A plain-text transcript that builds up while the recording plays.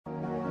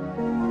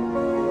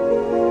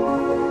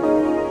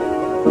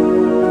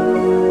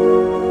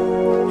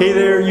Hey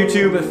there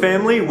YouTube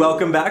family,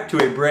 welcome back to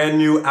a brand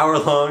new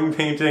hour-long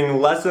painting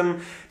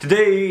lesson.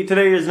 Today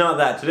is not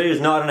that. Today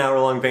is not an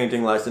hour-long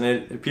painting lesson.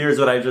 It appears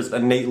that I just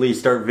innately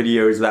start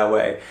videos that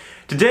way.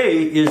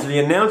 Today is the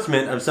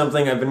announcement of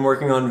something I've been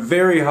working on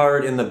very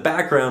hard in the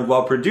background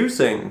while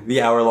producing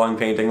the hour-long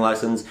painting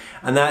lessons,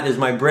 and that is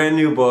my brand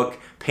new book,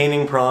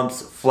 Painting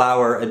Prompts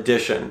Flower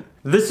Edition.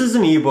 This is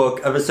an ebook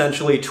of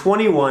essentially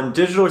 21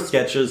 digital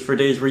sketches for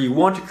days where you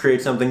want to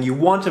create something, you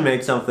want to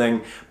make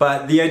something,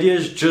 but the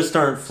ideas just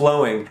aren't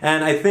flowing.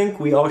 And I think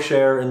we all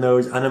share in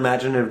those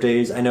unimaginative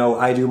days. I know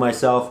I do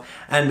myself.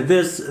 And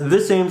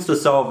this aims to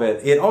solve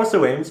it. It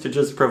also aims to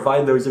just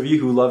provide those of you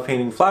who love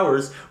painting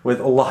flowers with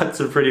lots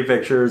of pretty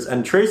pictures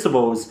and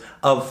traceables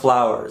of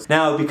flowers.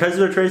 Now, because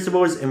they're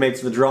traceables, it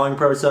makes the drawing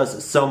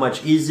process so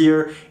much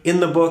easier.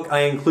 In the book,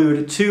 I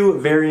include two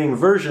varying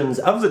versions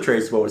of the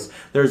traceables.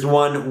 There's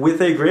one with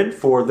a grid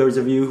for those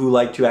of you who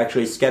like to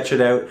actually sketch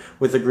it out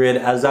with a grid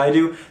as I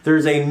do.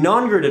 There's a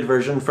non-gridded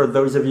version for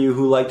those of you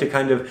who like to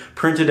kind of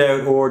print it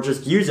out or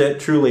just use it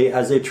truly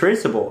as a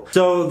traceable.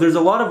 So there's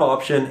a lot of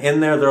option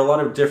in there. There are a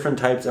lot of different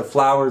types of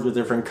flowers with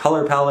different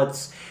color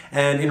palettes.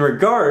 And in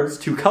regards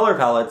to color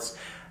palettes,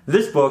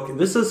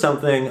 this is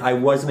something I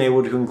wasn't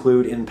able to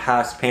include in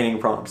past painting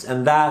prompts,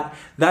 and that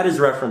is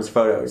reference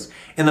photos.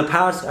 In the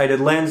past, I did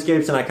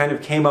landscapes and I kind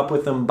of came up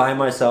with them by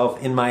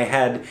myself in my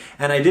head,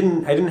 and I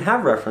didn't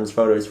have reference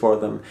photos for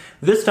them.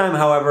 This time,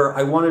 however,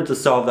 I wanted to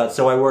solve that,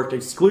 so I worked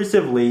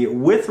exclusively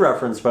with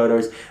reference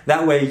photos.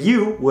 That way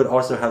you would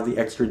also have the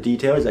extra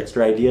details,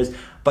 extra ideas,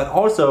 but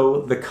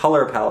also the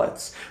color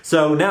palettes.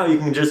 So now you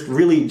can just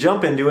really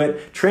jump into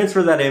it,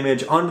 transfer that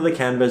image onto the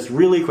canvas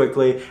really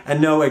quickly, and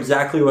know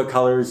exactly what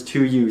colors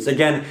to use.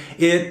 Again,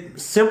 it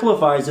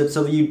simplifies it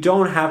so that you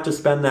don't have to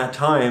spend that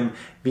time,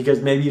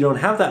 because maybe you don't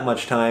have that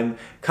much time,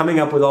 coming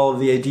up with all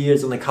of the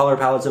ideas and the color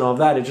palettes and all of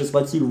that. It just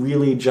lets you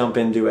really jump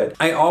into it.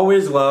 I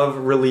always love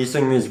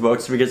releasing these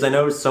books because I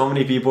know so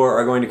many people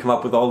are going to come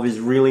up with all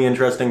these really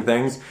interesting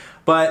things,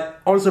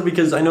 but also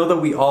because I know that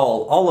we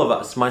all of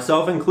us,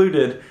 myself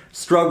included,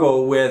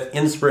 struggle with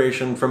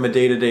inspiration from a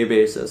day-to-day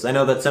basis. I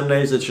know that some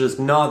days it's just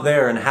not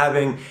there, and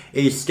having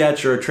a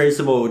sketch or a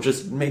traceable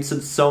just makes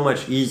it so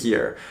much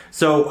easier.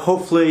 So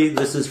hopefully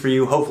this is for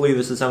you. Hopefully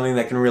this is something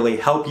that can really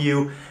help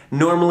you.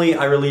 Normally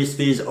I release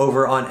these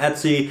over on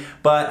Etsy,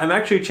 but I'm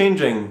actually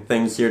changing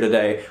things here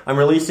today. I'm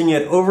releasing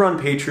it over on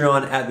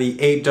Patreon at the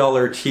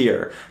 $8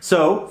 tier.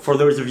 So for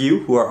those of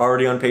you who are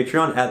already on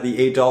Patreon at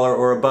the $8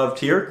 or above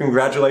tier,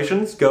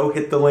 congratulations. Go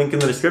hit the link in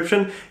the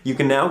description. You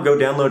can now go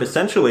download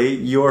essentially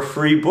your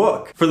free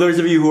book. For those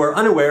of you who are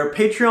unaware,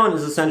 Patreon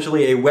is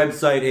essentially a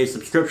website, a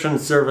subscription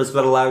service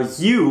that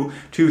allows you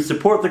to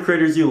support the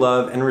creators you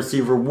love and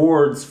receive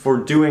rewards for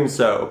doing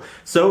so.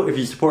 So if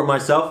you support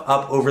myself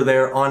up over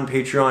there on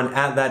Patreon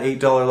at that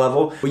 $8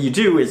 level, what you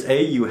do is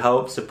A, you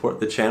help support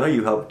the channel,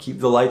 you help keep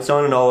the lights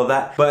on and all of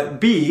that, but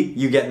B,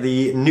 you get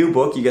the new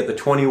book, you get the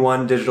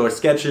 21 digital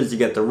sketches, you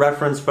get the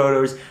reference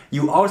photos,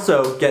 you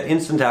also get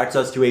instant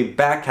access to a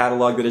back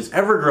catalog that is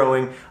ever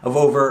growing of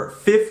over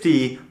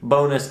 50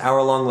 bonus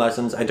hour-long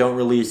lessons I don't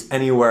release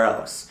anywhere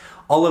else.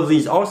 All of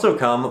these also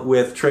come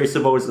with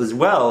traceables as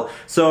well,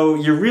 so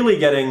you're really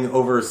getting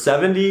over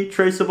 70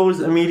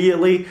 traceables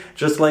immediately,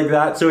 just like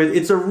that. So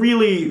it's a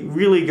really,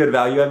 really good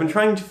value. I've been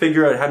trying to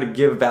figure out how to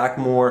give back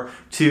more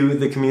to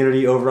the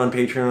community over on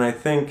Patreon, and I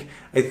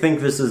think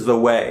this is the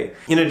way.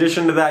 In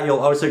addition to that, you'll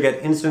also get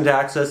instant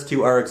access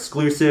to our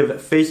exclusive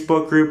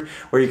Facebook group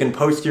where you can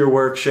post your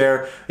work,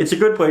 share. It's a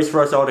good place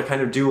for us all to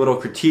kind of do little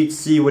critiques,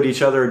 see what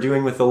each other are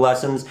doing with the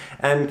lessons,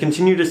 and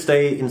continue to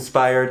stay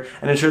inspired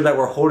and ensure that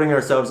we're holding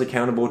ourselves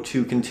accountable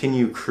to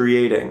continue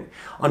creating.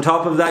 On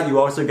top of that, you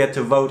also get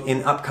to vote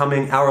in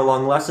upcoming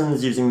hour-long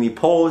lessons using the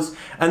polls,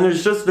 and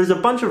there's a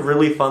bunch of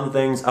really fun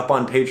things up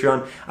on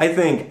Patreon. I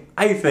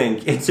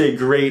think it's a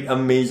great,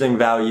 amazing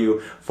value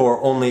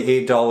for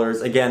only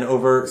 $8. Again,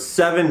 over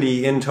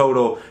 70 in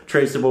total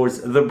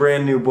traceables, the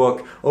brand new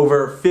book,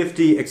 over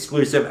 50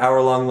 exclusive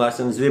hour-long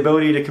lessons, the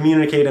ability to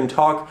communicate and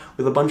talk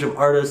with a bunch of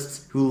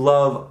artists who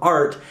love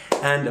art,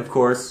 and of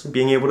course,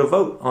 being able to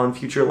vote on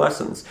future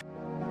lessons.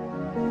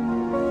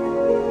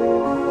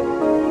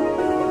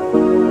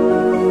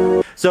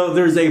 So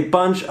there's a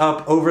bunch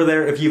up over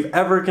there. If you've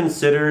ever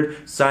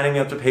considered signing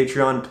up to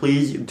Patreon,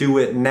 please do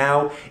it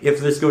now.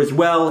 If this goes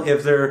well,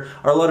 if there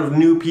are a lot of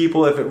new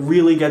people, if it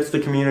really gets the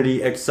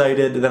community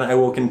excited, then I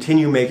will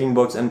continue making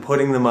books and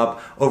putting them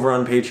up over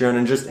on Patreon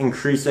and just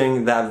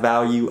increasing that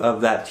value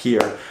of that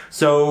tier.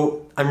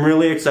 So I'm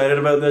really excited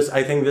about this.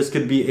 I think this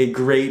could be a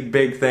great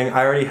big thing.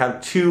 I already have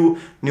 2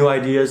 new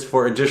ideas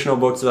for additional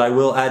books that I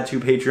will add to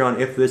Patreon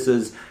if this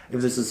is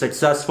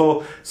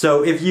successful.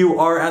 So if you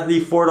are at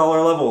the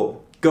 $4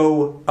 level,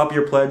 go up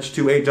your pledge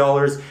to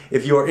 $8.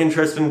 If you are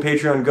interested in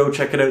Patreon, go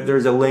check it out.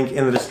 There's a link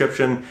in the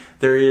description.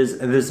 There is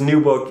this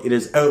new book. It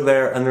is out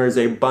there, and there is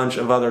a bunch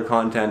of other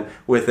content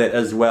with it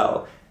as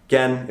well.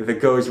 Again, if it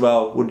goes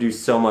well, we'll do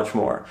so much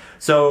more.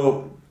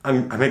 So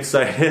I'm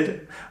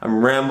excited.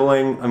 I'm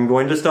rambling. I'm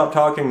going to stop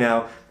talking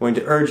now. I'm going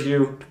to urge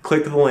you to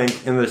click the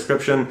link in the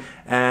description,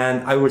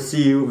 and I will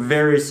see you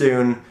very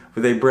soon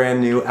with a brand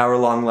new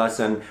hour-long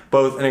lesson,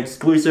 both an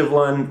exclusive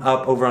one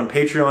up over on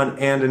Patreon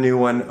and a new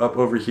one up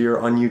over here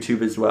on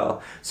YouTube as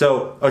well.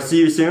 So I'll see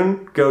you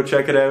soon. Go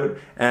check it out,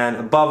 and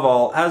above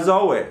all, as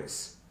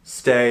always,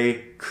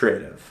 stay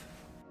creative.